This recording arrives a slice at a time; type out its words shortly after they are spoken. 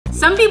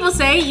Some people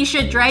say you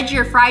should dredge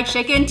your fried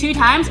chicken 2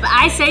 times, but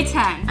I say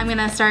 10. I'm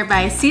gonna start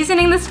by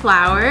seasoning this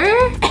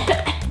flour.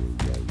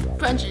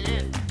 Punch it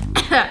in.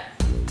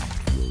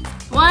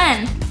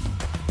 1,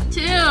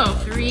 2,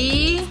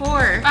 3,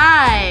 4,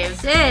 5,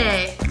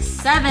 6,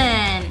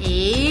 7,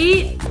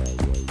 8,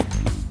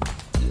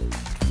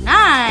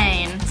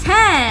 9,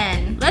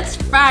 10. Let's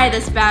fry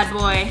this bad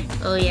boy.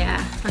 Oh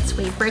yeah, let's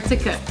wait for it to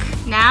cook.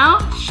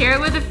 Now, share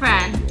it with a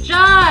friend.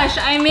 Josh,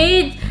 I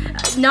made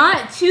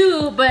not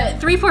 2, but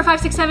 3, 4, 5,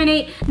 6, 7,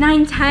 8,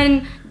 9,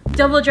 10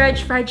 double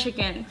dredged fried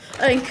chicken.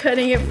 I'm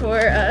cutting it for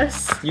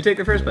us. You take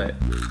the first bite.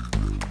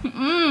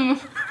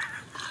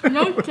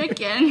 No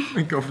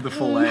chicken. Go for the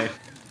fillet.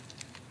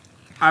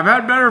 I've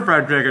had better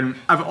fried chicken.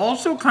 I've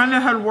also kind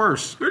of had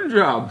worse. Good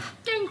job.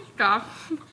 Thanks, Josh.